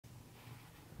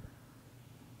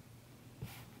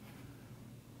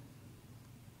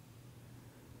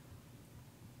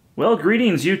Well,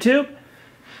 greetings YouTube.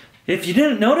 If you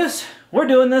didn't notice, we're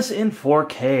doing this in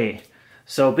 4K.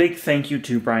 So big thank you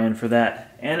to Brian for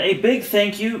that. And a big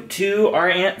thank you to our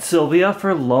Aunt Sylvia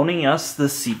for loaning us the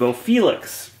Sebo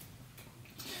Felix.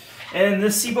 And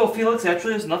this Sebo Felix,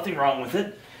 actually there's nothing wrong with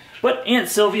it. But Aunt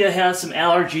Sylvia has some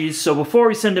allergies, so before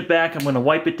we send it back, I'm going to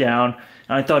wipe it down.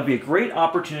 And I thought it'd be a great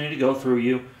opportunity to go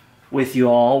through with you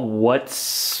all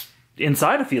what's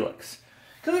inside a Felix.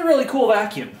 Because it's a really cool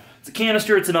vacuum. It's a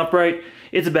canister, it's an upright,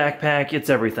 it's a backpack, it's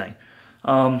everything.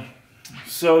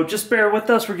 So just bear with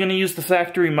us. We're going to use the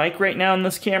factory mic right now in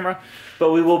this camera,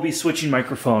 but we will be switching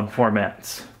microphone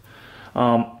formats.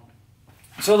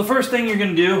 So the first thing you're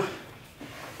going to do,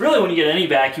 really when you get any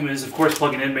vacuum, is of course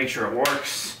plug it in, make sure it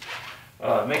works.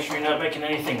 Make sure you're not making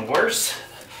anything worse.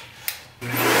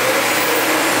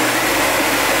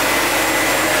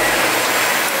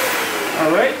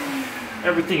 Alright,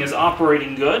 everything is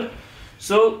operating good.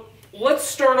 So let's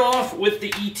start off with the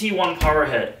ET-1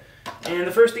 powerhead. And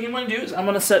the first thing I'm going to do is I'm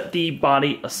going to set the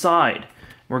body aside.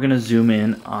 We're going to zoom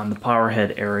in on the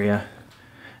powerhead area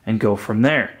and go from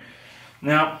there.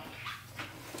 Now,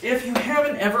 if you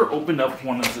haven't ever opened up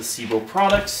one of the Sebo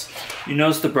products, you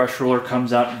notice the brush roller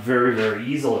comes out very, very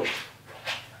easily.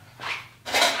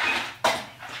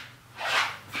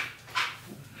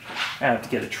 I have to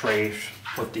get a tray,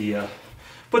 put the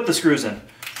screws in.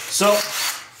 So,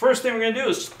 first thing we're going to do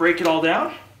is just break it all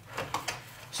down.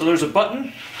 So there's a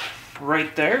button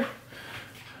right there,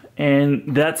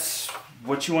 and that's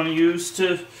what you want to use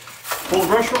to pull the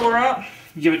brush roller out.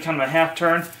 You give it kind of a half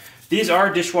turn. These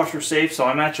are dishwasher safe, so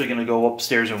I'm actually going to go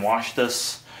upstairs and wash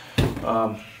this.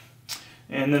 And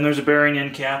then there's a bearing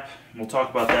end cap. We'll talk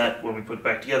about that when we put it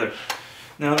back together.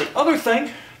 Now the other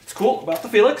thing that's cool about the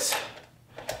Felix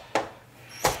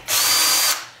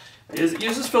is it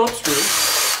uses Phillips screws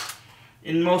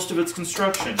in most of its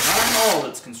construction, not in all of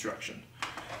its construction.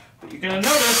 But you're going to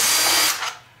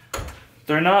notice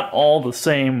they're not all the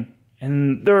same,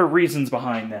 and there are reasons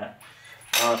behind that.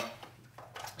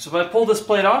 So if I pull this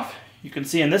plate off, you can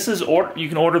see, and this is you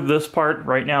can order this part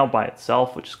right now by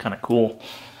itself, which is kind of cool.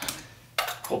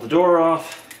 Pull the door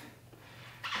off,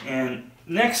 and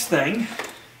next thing,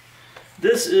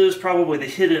 this is probably the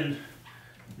hidden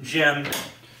gem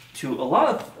to a lot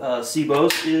of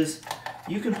Sebos, is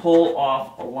you can pull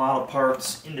off a lot of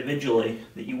parts individually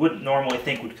that you wouldn't normally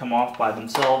think would come off by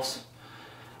themselves.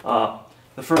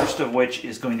 The first of which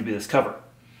is going to be this cover.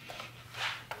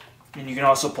 And you can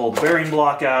also pull the bearing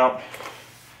block out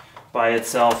by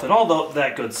itself and all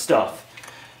that good stuff.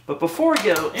 But before we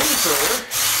go any further,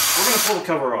 we're going to pull the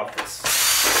cover off this.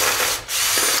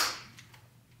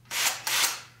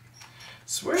 I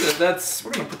swear that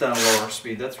we're going to put that on a lower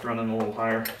speed. That's running a little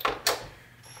higher.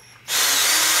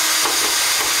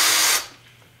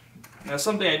 Now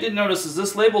something I did notice is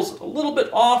this label's a little bit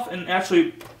off and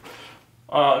actually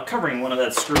covering one of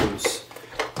that screws.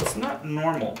 It's not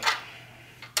normal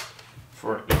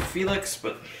for a Felix,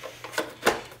 but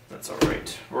that's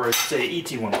alright. Or say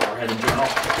ET-1 powerhead in general.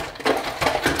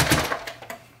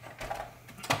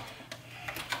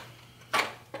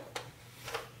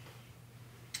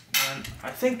 And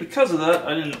I think because of that,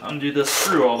 I didn't undo this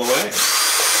screw all the way.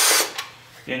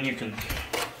 And you can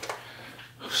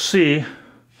see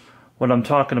what I'm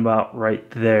talking about right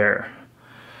there.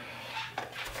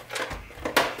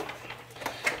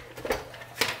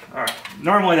 Alright,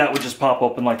 normally that would just pop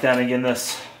open like that, and again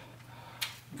this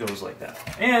goes like that.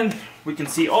 And we can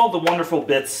see all the wonderful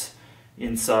bits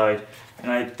inside,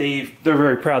 and they're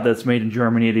very proud that it's made in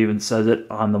Germany. It even says it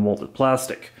on the molded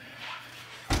plastic.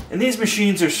 And these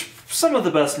machines are some of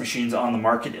the best machines on the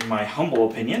market in my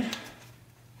humble opinion.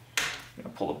 I'm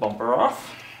going to pull the bumper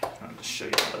off. I'll just show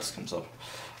you how this comes up.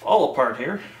 All apart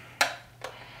here.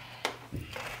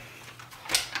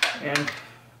 And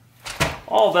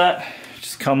all that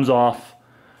just comes off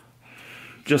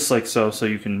just like so, so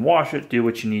you can wash it, do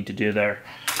what you need to do there.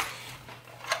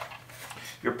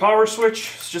 Your power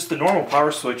switch is just the normal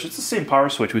power switch. It's the same power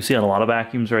switch we see on a lot of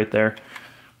vacuums right there.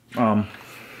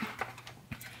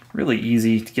 Really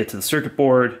easy to get to the circuit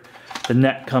board. The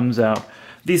net comes out.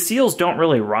 These seals don't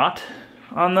really rot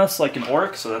on this like an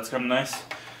Oryx, so that's kind of nice.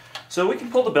 So we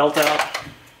can pull the belt out,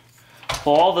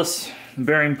 pull all this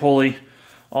bearing pulley,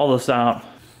 all this out.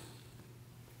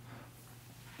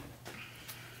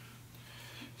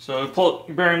 So we pull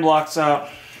bearing blocks out.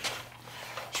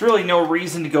 There's really no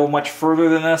reason to go much further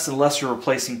than this unless you're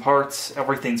replacing parts.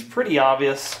 Everything's pretty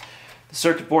obvious. The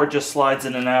circuit board just slides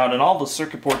in and out, and all the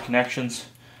circuit board connections,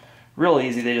 really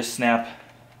easy. They just snap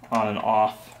on and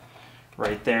off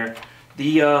right there.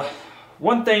 The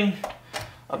one thing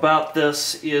about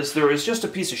this is there is just a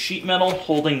piece of sheet metal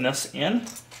holding this in.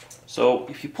 So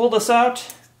if you pull this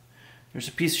out, there's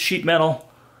a piece of sheet metal.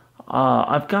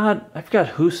 I forgot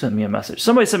who sent me a message.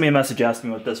 Somebody sent me a message asking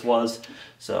me what this was.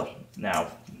 So now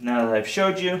that I've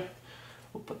showed you,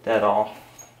 we'll put that all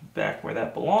back where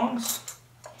that belongs.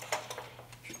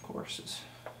 Which of course is,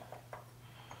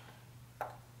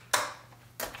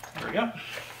 there we go.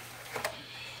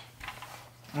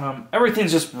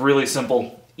 Everything's just really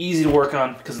simple, easy to work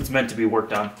on because it's meant to be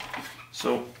worked on.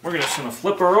 So we're just going to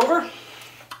flip her over.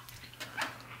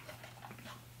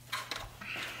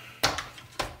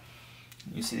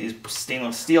 You see these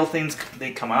stainless steel things,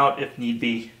 they come out if need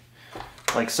be,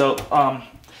 like so.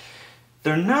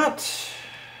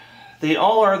 They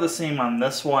all are the same on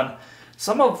this one.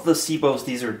 Some of the Sebos,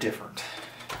 these are different.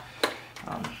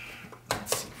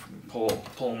 Let's see if we can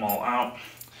pull them all out.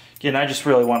 Again, I just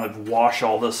really wanted to wash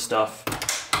all this stuff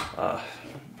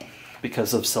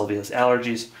because of Sylvia's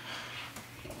allergies.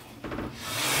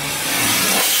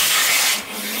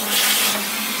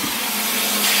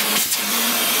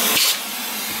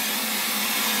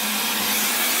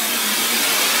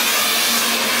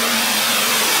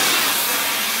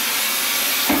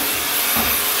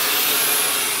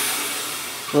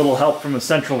 A little help from a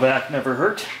central vac never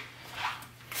hurt.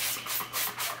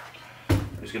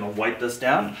 I'm just going to wipe this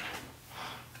down.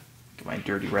 Get my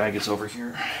dirty rag is over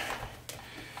here.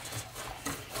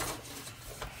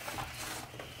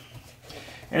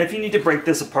 And if you need to break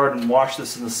this apart and wash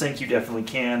this in the sink, you definitely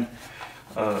can.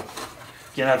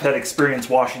 Again, I've had experience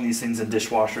washing these things in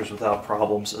dishwashers without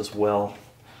problems as well.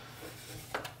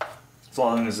 As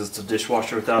long as it's a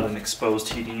dishwasher without an exposed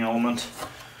heating element.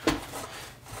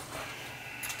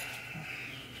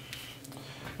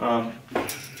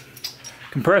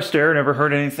 Compressed air, never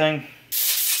hurt anything.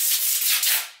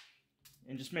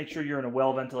 And just make sure you're in a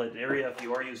well-ventilated area if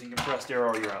you are using compressed air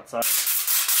or you're outside.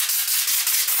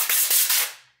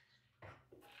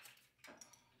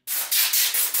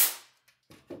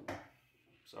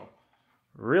 So,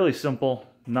 really simple,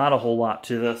 not a whole lot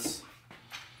to this.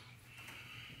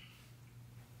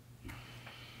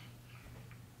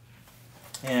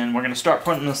 And we're going to start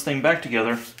putting this thing back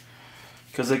together.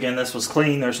 Because again, this was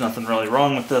clean, there's nothing really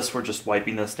wrong with this, we're just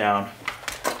wiping this down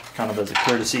kind of as a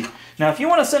courtesy. Now if you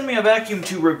want to send me a vacuum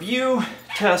to review,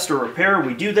 test, or repair,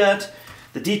 we do that.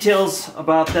 The details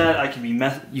about that,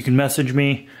 you can message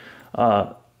me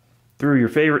through your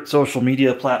favorite social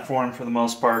media platform for the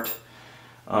most part.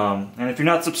 And if you're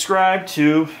not subscribed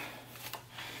to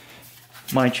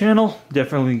my channel,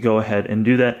 definitely go ahead and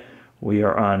do that. We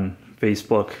are on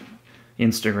Facebook,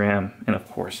 Instagram, and of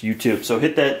course YouTube. So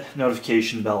hit that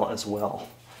notification bell as well.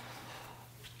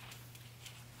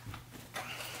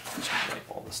 Just wipe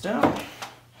all this down.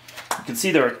 You can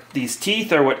see these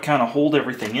teeth are what kind of hold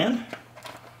everything in.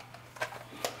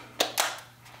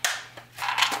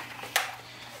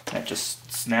 That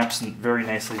just snaps very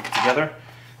nicely together,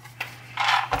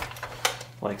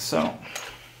 like so.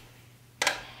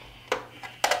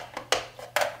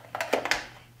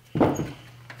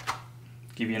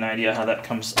 Give you an idea how that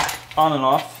comes on and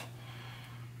off.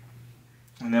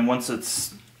 And then once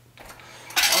it's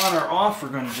on or off, we're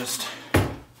going to just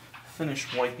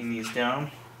finish wiping these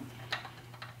down.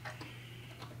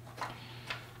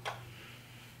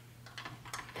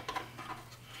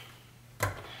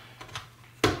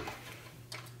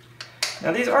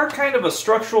 Now these are kind of a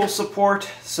structural support,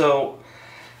 so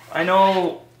I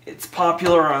know it's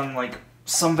popular on like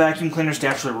some vacuum cleaners to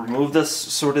actually remove this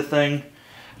sort of thing.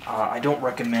 I don't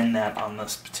recommend that on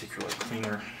this particular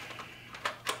cleaner.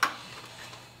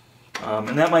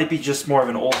 And that might be just more of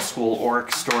an old school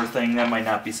Oryx store thing. That might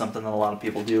not be something that a lot of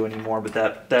people do anymore,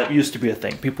 but that used to be a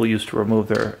thing. People used to remove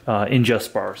their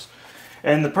ingest bars.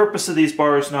 And the purpose of these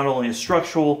bars not only is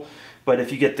structural, but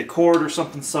if you get the cord or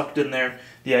something sucked in there,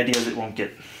 the idea is it won't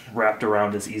get wrapped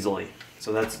around as easily.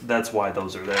 So that's why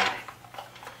those are there.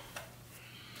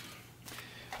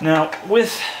 Now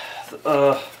with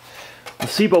the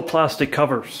Sebo plastic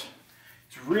covers,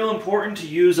 it's real important to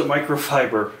use a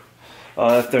microfiber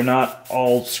if they're not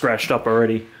all scratched up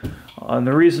already. And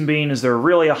the reason being is they're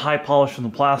really a high polish on the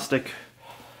plastic,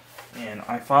 and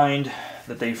I find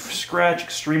that they scratch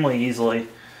extremely easily.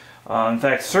 In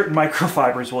fact, certain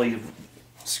microfibers will even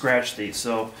scratch these.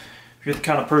 So if you're the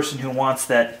kind of person who wants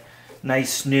that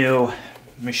nice new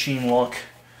machine look,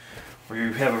 or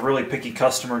you have a really picky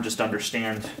customer, just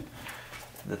understand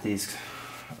that these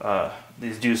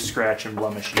do scratch and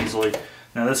blemish easily.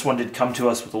 Now this one did come to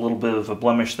us with a little bit of a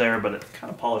blemish there, but it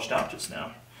kind of polished out just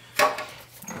now.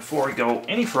 Before we go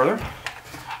any further,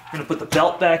 I'm going to put the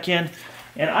belt back in.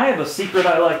 And I have a secret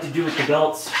I like to do with the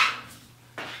belts.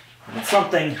 And it's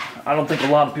something I don't think a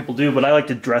lot of people do, but I like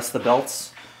to dress the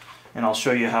belts and I'll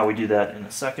show you how we do that in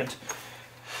a second.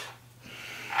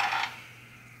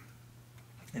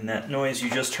 And that noise you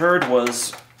just heard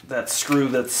was that screw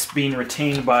that's being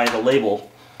retained by the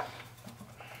label.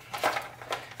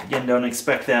 Again, don't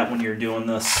expect that when you're doing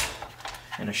this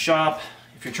in a shop.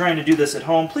 If you're trying to do this at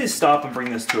home, please stop and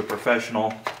bring this to a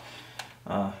professional.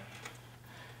 And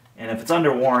if it's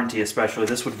under warranty especially,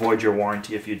 this would void your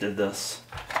warranty if you did this.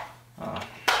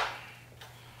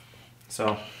 So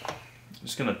I'm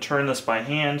just going to turn this by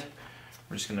hand.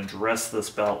 We're just going to dress this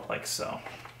belt like so.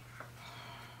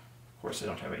 Of course I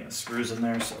don't have any screws in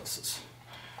there, so this is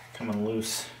coming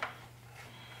loose.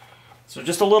 So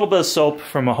just a little bit of soap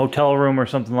from a hotel room or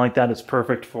something like that is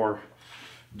perfect for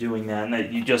doing that. And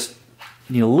that you just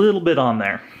need a little bit on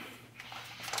there.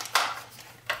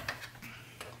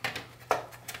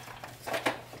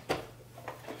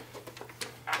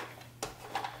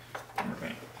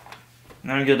 Alright.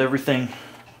 Now we get everything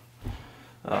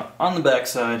on the back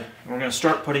side. We're going to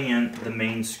start putting in the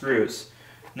main screws.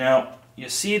 Now, you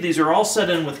see these are all set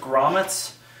in with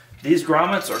grommets. These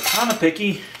grommets are kind of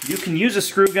picky. You can use a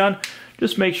screw gun,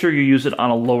 just make sure you use it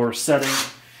on a lower setting.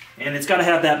 And it's got to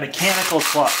have that mechanical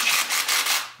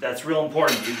clutch. That's real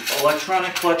important. The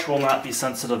electronic clutch will not be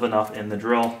sensitive enough in the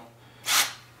drill.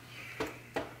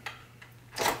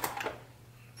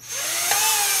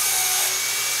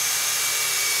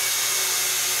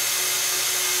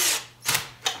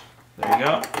 There you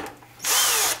go.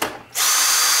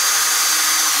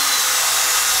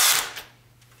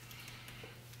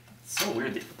 It's so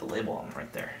weird they put the label on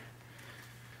right there.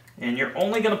 And you're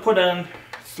only going to put in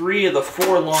 3 of the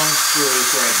 4 long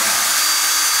screws right now.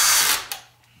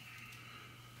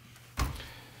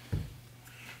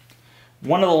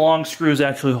 One of the long screws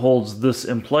actually holds this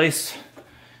in place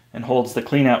and holds the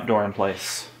clean out door in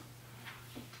place.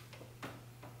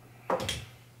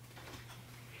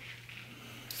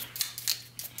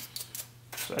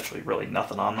 There's actually really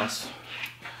nothing on this.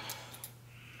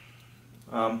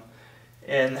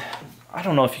 And I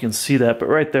don't know if you can see that, but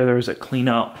right there's a clean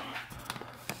out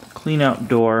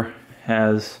door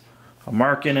has a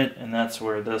mark in it, and that's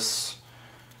where this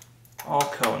all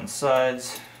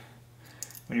coincides.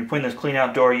 When you're putting this clean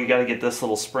out door, you got to get this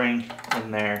little spring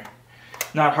in there.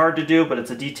 Not hard to do, but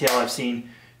it's a detail I've seen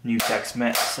new techs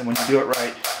miss, and when you do it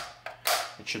right,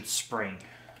 it should spring.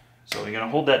 So you're going to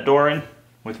hold that door in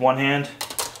with one hand.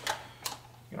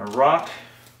 You're going to rock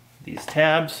these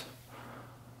tabs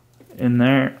in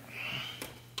there.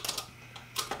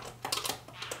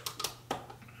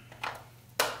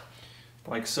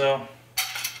 Like so.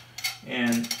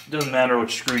 And it doesn't matter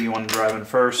which screw you want to drive in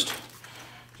first.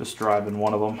 Just drive in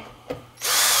one of them.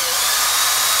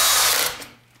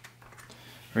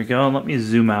 There we go. Let me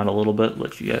zoom out a little bit,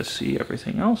 let you guys see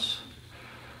everything else.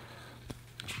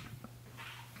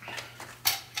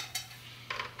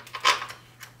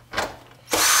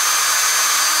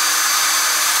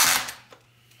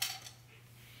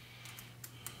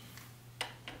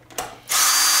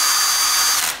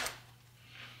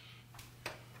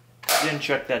 Again,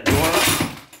 check that door.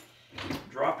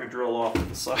 Drop your drill off to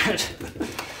the side.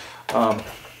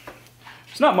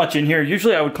 There's not much in here.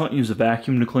 Usually I would use a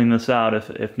vacuum to clean this out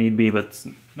if need be, but it's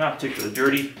not particularly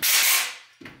dirty.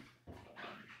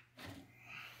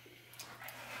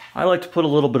 I like to put a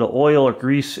little bit of oil or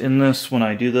grease in this when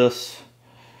I do this.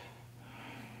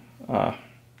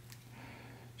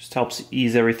 Just helps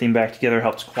ease everything back together,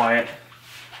 helps quiet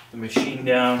the machine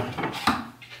down.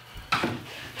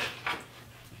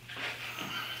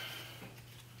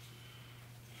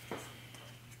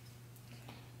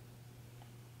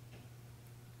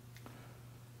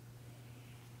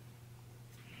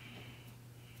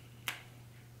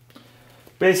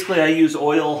 Basically, I use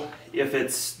oil if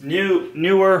it's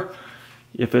newer.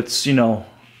 If it's,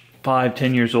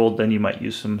 5-10 years old, then you might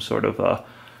use some sort of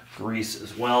grease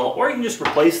as well. Or you can just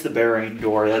replace the bearing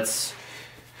door. That's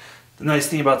the nice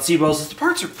thing about Sebos is the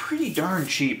parts are pretty darn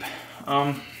cheap.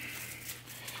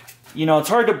 It's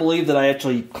hard to believe that I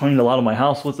actually cleaned a lot of my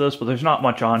house with this, but there's not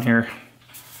much on here.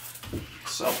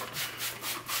 So,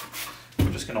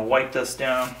 I'm just going to wipe this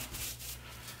down.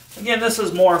 Again, this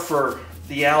is more for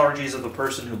the allergies of the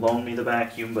person who loaned me the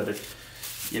vacuum, but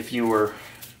if you were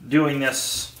doing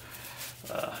this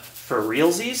for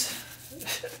realsies,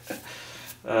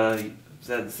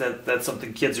 that's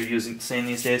something kids are saying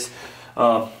these days,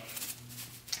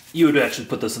 you would actually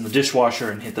put this in the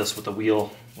dishwasher and hit this with a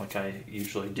wheel like I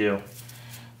usually do.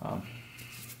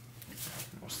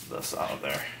 Most of this out of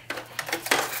there.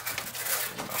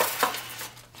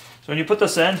 So when you put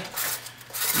this in,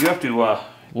 you have to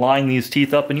line these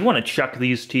teeth up, and you want to check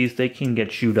these teeth. They can get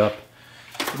chewed up.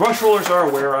 The brush rollers are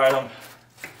a wear item.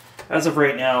 As of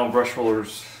right now, brush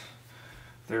rollers,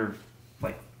 they're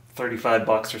like 35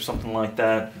 bucks or something like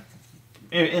that.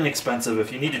 Inexpensive.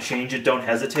 If you need to change it, don't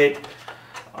hesitate.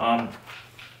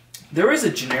 There is a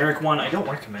generic one. I don't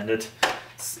recommend it.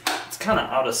 It's kind of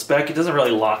out of spec. It doesn't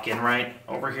really lock in right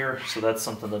over here, so that's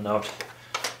something to note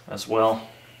as well.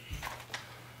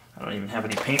 I don't even have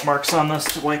any paint marks on this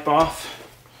to wipe off.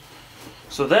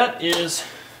 So that is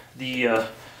the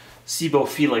Sebo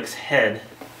Felix head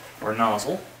or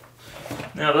nozzle.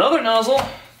 Now the other nozzle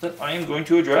that I am going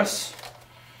to address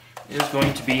is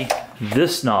going to be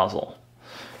this nozzle.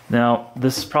 Now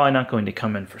this is probably not going to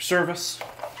come in for service.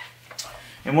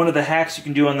 And one of the hacks you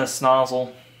can do on this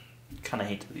nozzle, kind of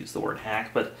hate to use the word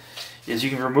hack, but is you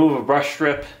can remove a brush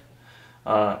strip.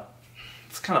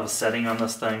 It's kind of a setting on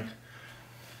this thing.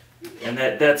 And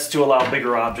that's to allow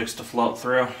bigger objects to float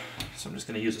through. So I'm just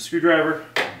going to use a screwdriver.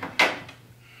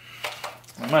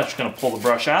 I'm just going to pull the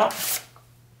brush out.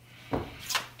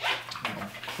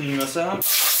 Clean this out.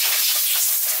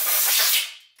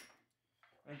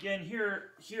 Again,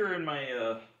 here in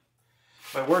my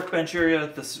my workbench area,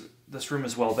 this room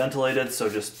is well ventilated, so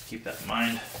just keep that in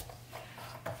mind.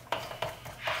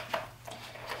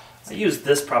 I used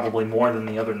this probably more than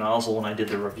the other nozzle when I did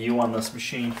the review on this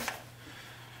machine.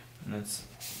 And it's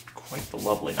quite the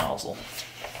lovely nozzle.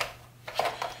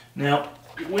 Now,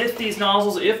 with these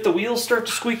nozzles, if the wheels start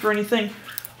to squeak or anything,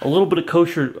 a little bit of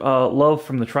kosher love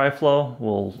from the Tri-Flow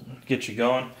will get you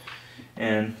going.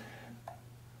 And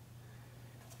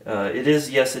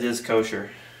yes, it is kosher.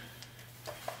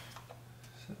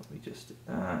 So we just did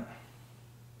that.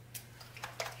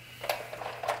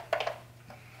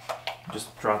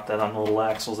 Just drop that on the little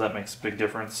axles, that makes a big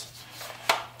difference.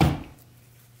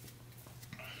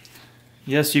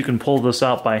 Yes, you can pull this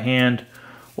out by hand,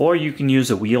 or you can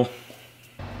use a wheel.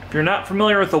 If you're not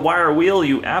familiar with a wire wheel,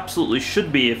 you absolutely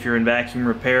should be if you're in vacuum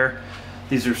repair.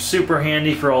 These are super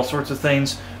handy for all sorts of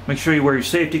things. Make sure you wear your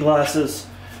safety glasses.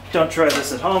 Don't try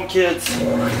this at home, kids.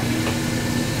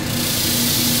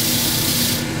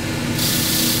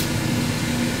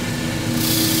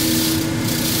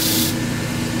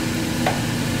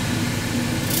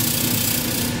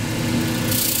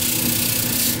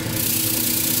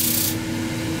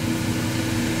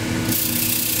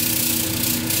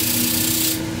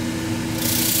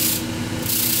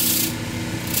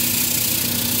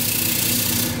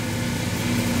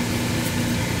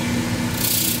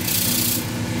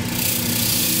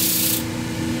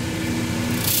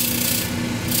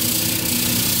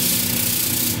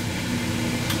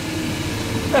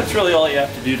 That's really all you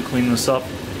have to do to clean this up.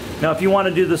 Now if you want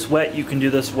to do this wet, you can do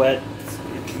this wet.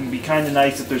 It can be kind of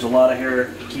nice if there's a lot of hair.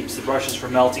 It keeps the brushes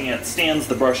from melting and it stands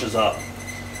the brushes up.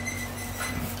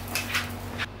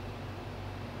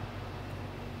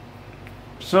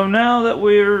 So now that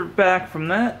we're back from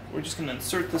that, we're just going to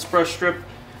insert this brush strip.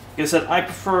 Like I said, I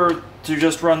prefer to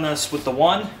just run this with the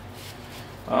one.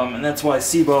 And that's why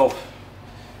Sebo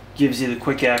gives you the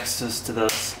quick access to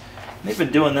this. And they've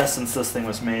been doing this since this thing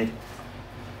was made.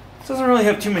 It doesn't really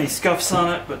have too many scuffs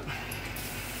on it, but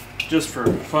just for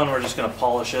fun, we're just going to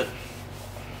polish it.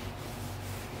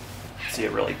 See,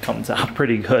 it really comes out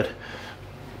pretty good.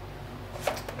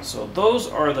 So those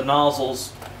are the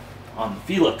nozzles on the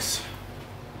Felix.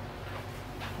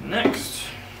 Next,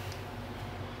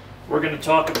 we're going to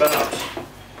talk about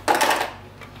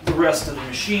the rest of the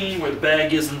machine, where the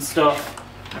bag is and stuff.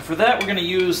 And for that, we're going to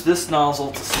use this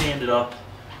nozzle to stand it up.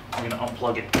 I'm going to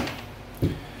unplug it.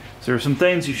 So there are some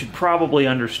things you should probably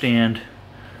understand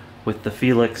with the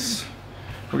Felix.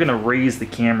 We're going to raise the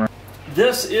camera.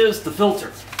 This is the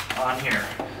filter on here.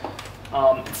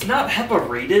 It's not HEPA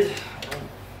rated,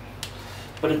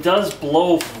 but it does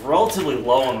blow relatively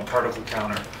low on the particle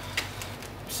counter.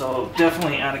 So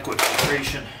definitely adequate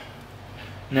filtration.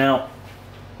 Now,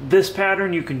 this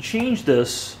pattern, you can change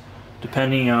this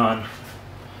depending on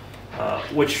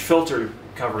which filter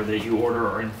cover that you order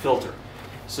or in filter.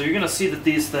 So you're going to see that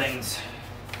these things,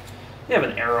 they have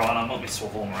an arrow on them. Let me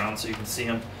swivel them around so you can see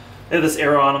them. They have this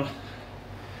arrow on them,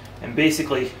 and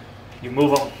basically you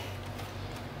move them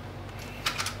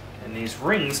and these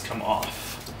rings come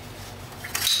off.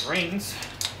 The rings,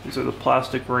 these are the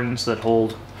plastic rings that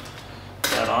hold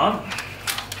that on.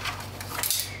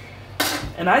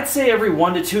 And I'd say every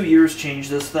 1 to 2 years change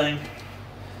this thing.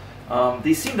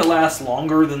 These seem to last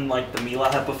longer than like the Miele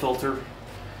HEPA filter.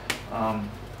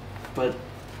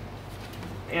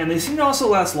 And they seem to also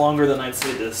last longer than I'd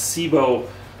say the Sebo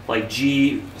like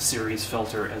G series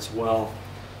filter as well.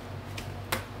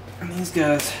 And these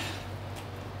guys,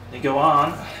 they go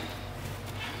on.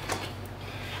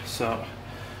 So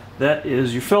that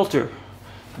is your filter.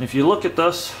 And if you look at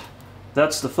this,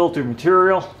 that's the filter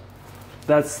material.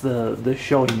 That's the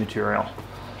showy material.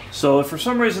 So if for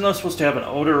some reason that's supposed to have an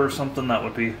odor or something, that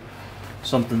would be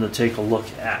something to take a look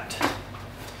at.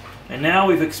 And now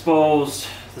we've exposed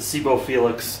the Sebo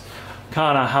Felix,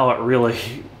 kind of how it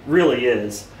really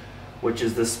is, which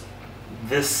is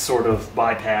this sort of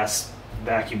bypass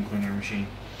vacuum cleaner machine.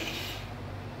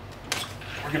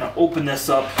 We're gonna open this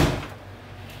up,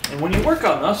 and when you work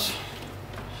on this,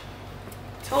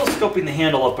 telescoping the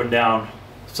handle up and down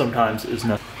sometimes is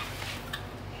necessary.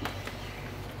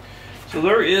 So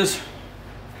there is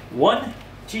one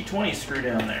T20 screw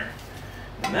down there,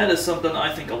 and that is something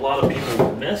I think a lot of people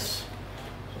will miss. So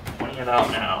I'm pointing it out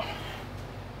now.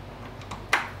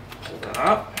 Pull that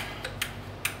up.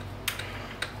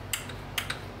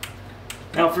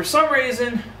 Now for some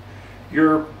reason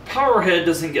your power head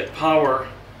doesn't get power,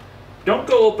 don't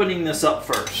go opening this up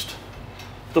first.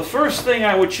 The first thing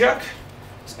I would check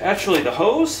is actually the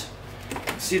hose.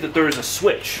 See that there is a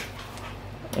switch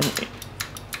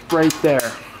right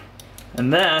there.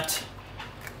 And that,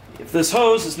 if this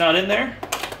hose is not in there,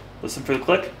 listen for the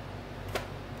click,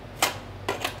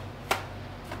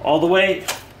 all the way,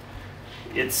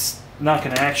 it's not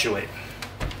going to actuate.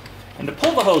 And to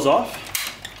pull the hose off,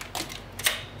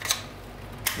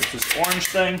 there's this orange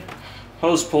thing,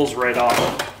 hose pulls right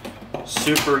off.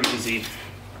 Super easy.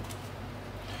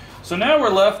 So now we're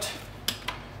left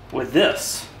with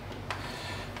this.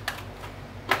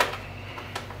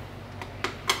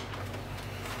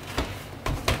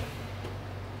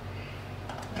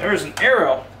 There's an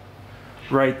arrow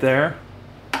right there.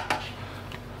 I'm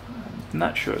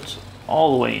not sure it's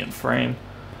all the way in frame.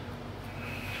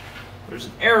 There's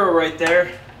an arrow right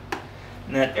there,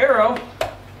 and that arrow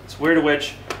is where to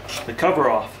wedge the cover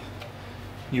off.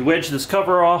 You wedge this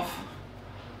cover off,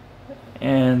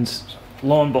 and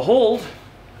lo and behold,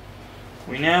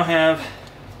 we now have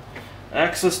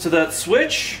access to that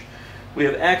switch, we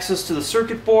have access to the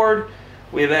circuit board,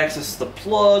 we have access to the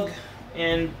plug,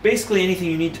 and basically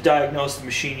anything you need to diagnose the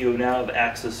machine you now have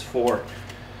access for.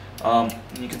 And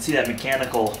you can see that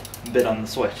mechanical bit on the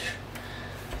switch.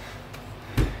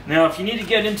 Now if you need to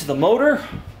get into the motor,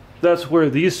 that's where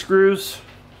these screws,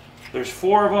 there's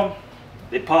 4 of them,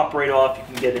 they pop right off, you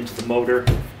can get into the motor.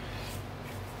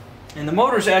 And the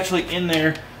motor's actually in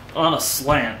there on a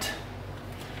slant.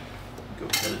 Go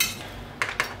ahead and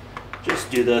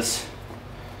just do this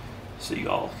so you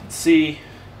all can see.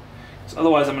 So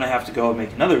otherwise I'm going to have to go and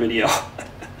make another video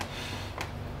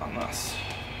on this.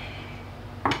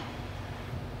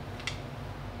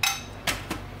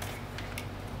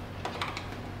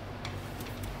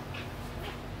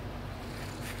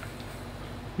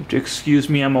 You have to excuse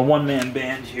me, I'm a one-man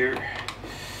band here.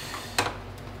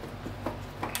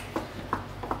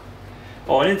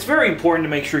 Oh, and it's very important to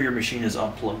make sure your machine is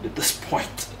unplugged at this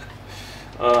point.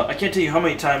 I can't tell you how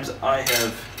many times I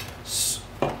have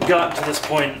gotten to this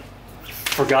point,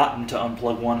 forgotten to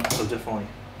unplug one, so definitely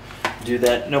do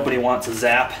that. Nobody wants a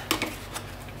zap.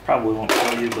 Probably won't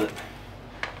tell you, but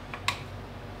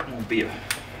it won't be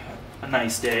a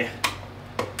nice day.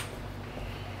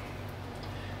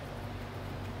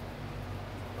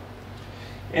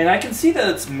 And I can see that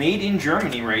it's made in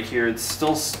Germany right here. It's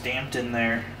still stamped in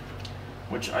there,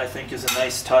 which I think is a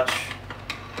nice touch.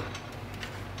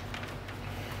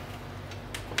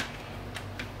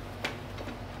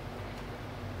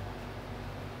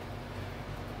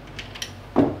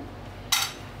 So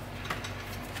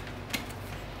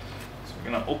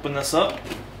we're going to open this up.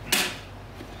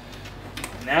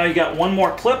 Now you got one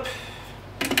more clip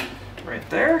right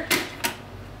there.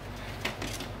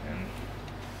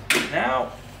 And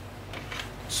now,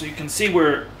 so you can see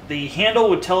where the handle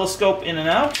would telescope in and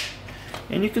out.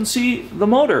 And you can see the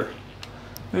motor.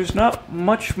 There's not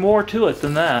much more to it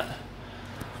than that.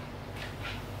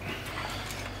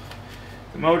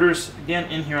 The motor's,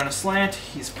 again, in here on a slant.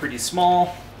 He's pretty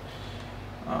small.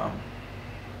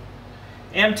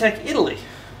 Amtech Italy.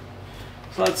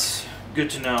 So that's good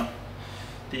to know.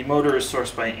 The motor is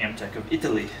sourced by Amtech of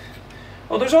Italy.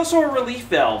 Oh, there's also a relief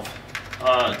valve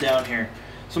down here.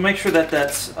 So make sure that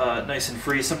that's nice and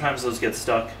free. Sometimes those get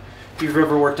stuck. If you've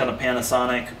ever worked on a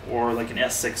Panasonic or like an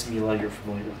S6 Miele, you're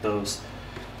familiar with those.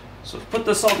 So to put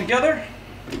this all together,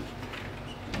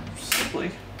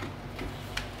 simply,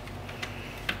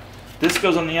 this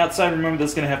goes on the outside. Remember,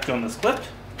 this is going to have to go in this clip.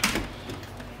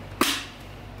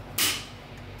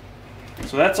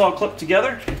 So that's all clipped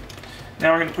together.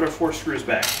 Now we're going to put our 4 screws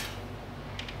back.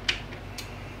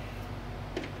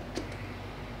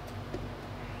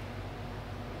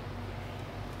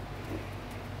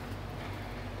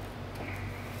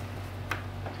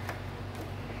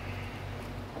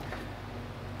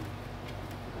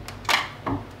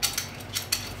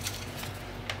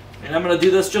 And I'm going to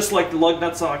do this just like the lug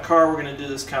nuts on a car. We're going to do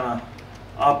this kind of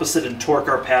opposite and torque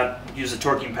our pad, use a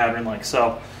torquing pattern like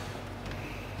so.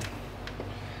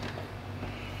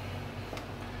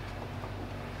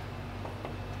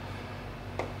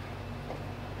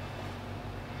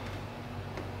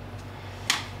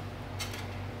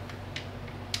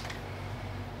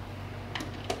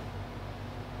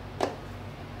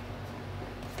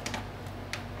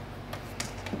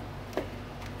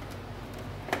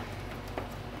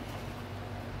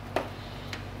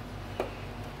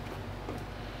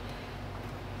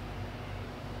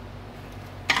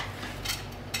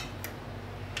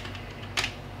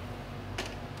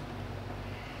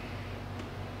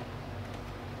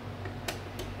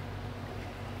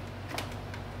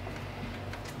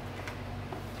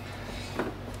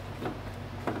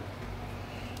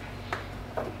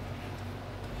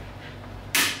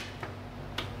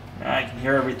 I can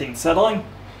hear everything settling.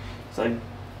 So I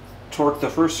torque the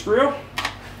first screw.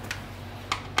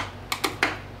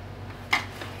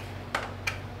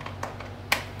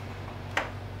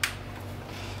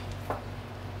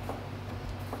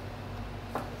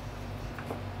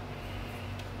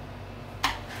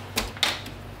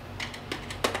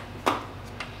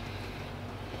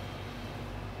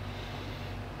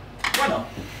 Bueno.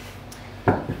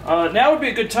 Now would be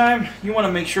a good time. You want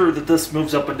to make sure that this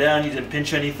moves up and down. You didn't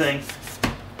pinch anything.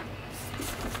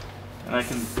 And I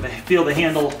can feel the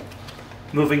handle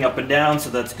moving up and down, so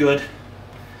that's good.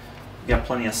 We got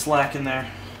plenty of slack in there.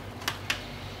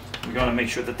 We're going to make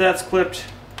sure that that's clipped.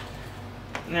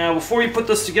 Now, before you put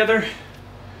this together,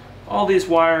 all these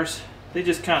wires, they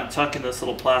just kind of tuck in this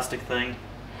little plastic thing.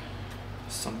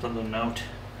 Something to note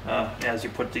as you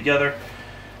put it together.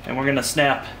 And we're going to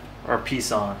snap our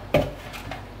piece on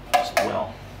as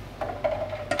well.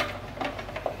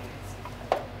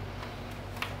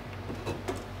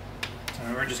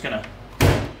 And we're just going to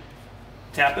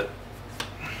tap it,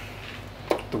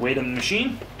 the weight of the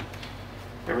machine.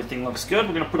 Everything looks good.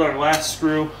 We're going to put our last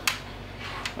screw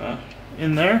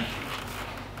in there.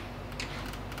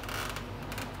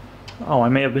 Oh, I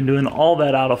may have been doing all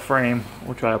that out of frame,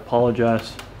 which I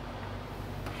apologize.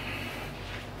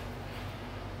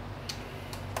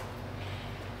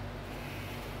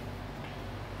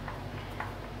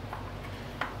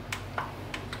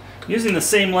 Using the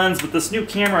same lens, but this new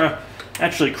camera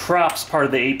actually crops part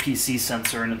of the APC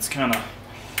sensor, and it's kind of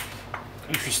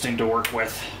interesting to work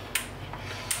with.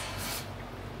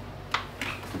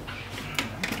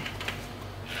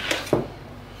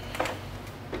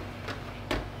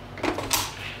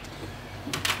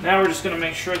 Now we're just going to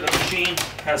make sure the machine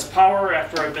has power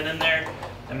after I've been in there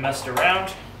and messed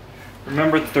around.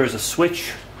 Remember that there's a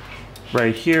switch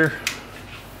right here.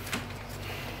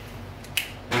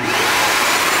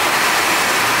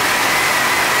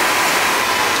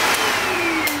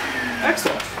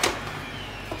 Excellent.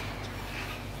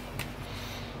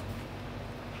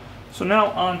 So now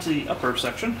on to the upper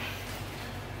section.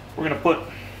 We're going to put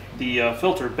the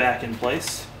filter back in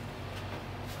place.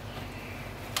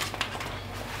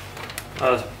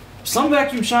 Some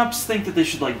vacuum shops think that they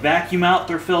should like vacuum out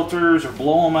their filters or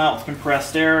blow them out with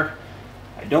compressed air.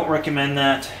 I don't recommend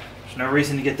that. There's no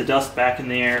reason to get the dust back in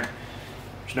the air.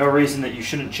 There's no reason that you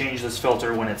shouldn't change this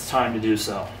filter when it's time to do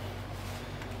so.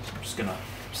 I'm just going to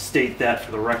state that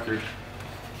for the record.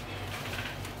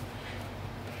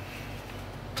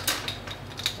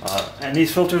 And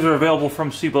these filters are available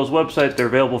from Sebo's website. They're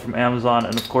available from Amazon,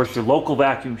 and of course your local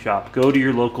vacuum shop. Go to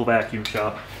your local vacuum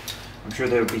shop. I'm sure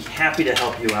they would be happy to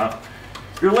help you out.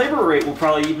 Your labor rate will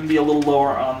probably even be a little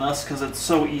lower on this because it's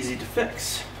so easy to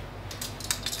fix.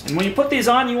 And when you put these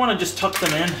on, you want to just tuck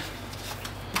them in.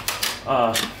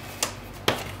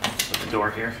 Put the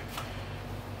door here.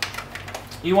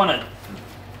 You want to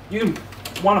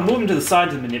move them to the side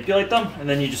to manipulate them, and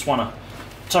then you just want to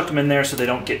tuck them in there so they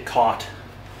don't get caught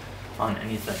on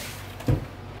anything.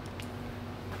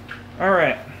 All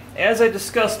right, as I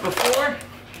discussed before,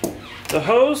 the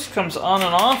hose comes on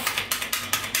and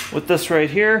off with this right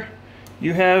here.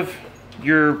 You have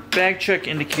your bag check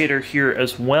indicator here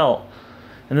as well.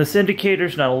 And this indicator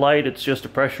is not a light, it's just a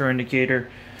pressure indicator.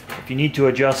 If you need to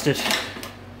adjust it,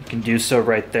 you can do so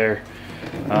right there.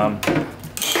 I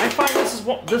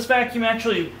find this vacuum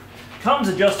actually comes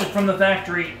adjusted from the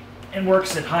factory and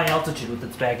works at high altitude with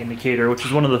its bag indicator, which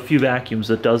is one of the few vacuums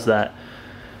that does that.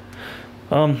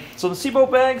 So the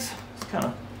Sebo bags, it's kind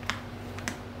of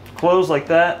close like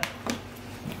that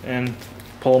and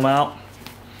pull them out.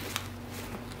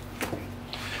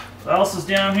 What else is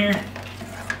down here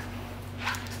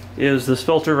is this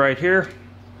filter right here,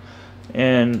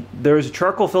 and there's a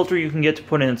charcoal filter you can get to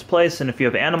put in its place, and if you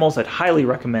have animals, I'd highly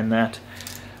recommend that.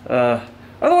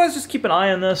 Otherwise, just keep an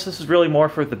eye on this. This is really more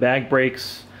for if the bag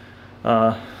breaks.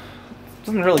 Doesn't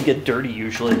really get dirty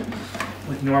usually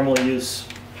with normal use.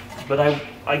 But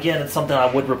again, it's something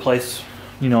I would replace,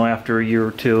 you know, after a year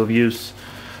or two of use.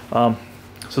 So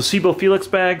Sebo Felix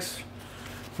bags,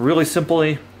 really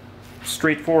simply,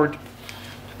 straightforward to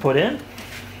put in.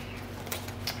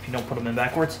 If you don't put them in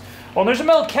backwards. Oh, and there's a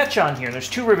metal catch on here. There's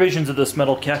 2 revisions of this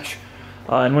metal catch.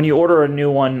 And when you order a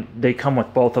new one, they come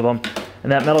with both of them.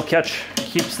 And that metal catch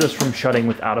keeps this from shutting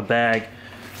without a bag.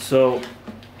 So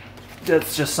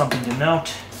that's just something to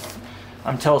note.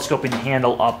 I'm telescoping the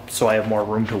handle up so I have more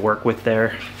room to work with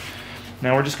there.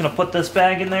 Now we're just going to put this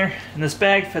bag in there. And this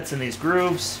bag fits in these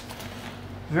grooves.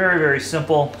 Very, very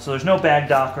simple. So there's no bag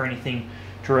dock or anything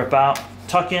to rip out.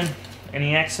 Tuck in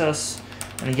any excess.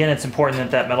 And again, it's important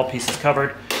that that metal piece is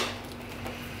covered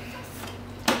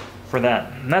for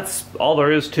that. And that's all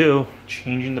there is to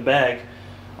changing the bag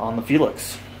on the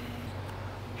Felix.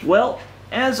 Well,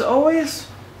 as always,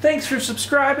 thanks for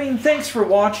subscribing, thanks for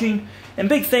watching, and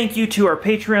big thank you to our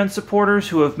Patreon supporters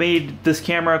who have made this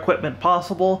camera equipment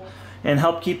possible and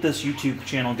helped keep this YouTube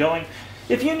channel going.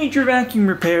 If you need your vacuum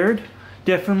repaired,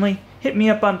 definitely hit me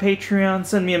up on Patreon,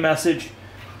 send me a message.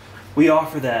 We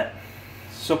offer that.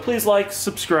 So please like,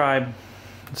 subscribe,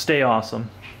 and stay awesome.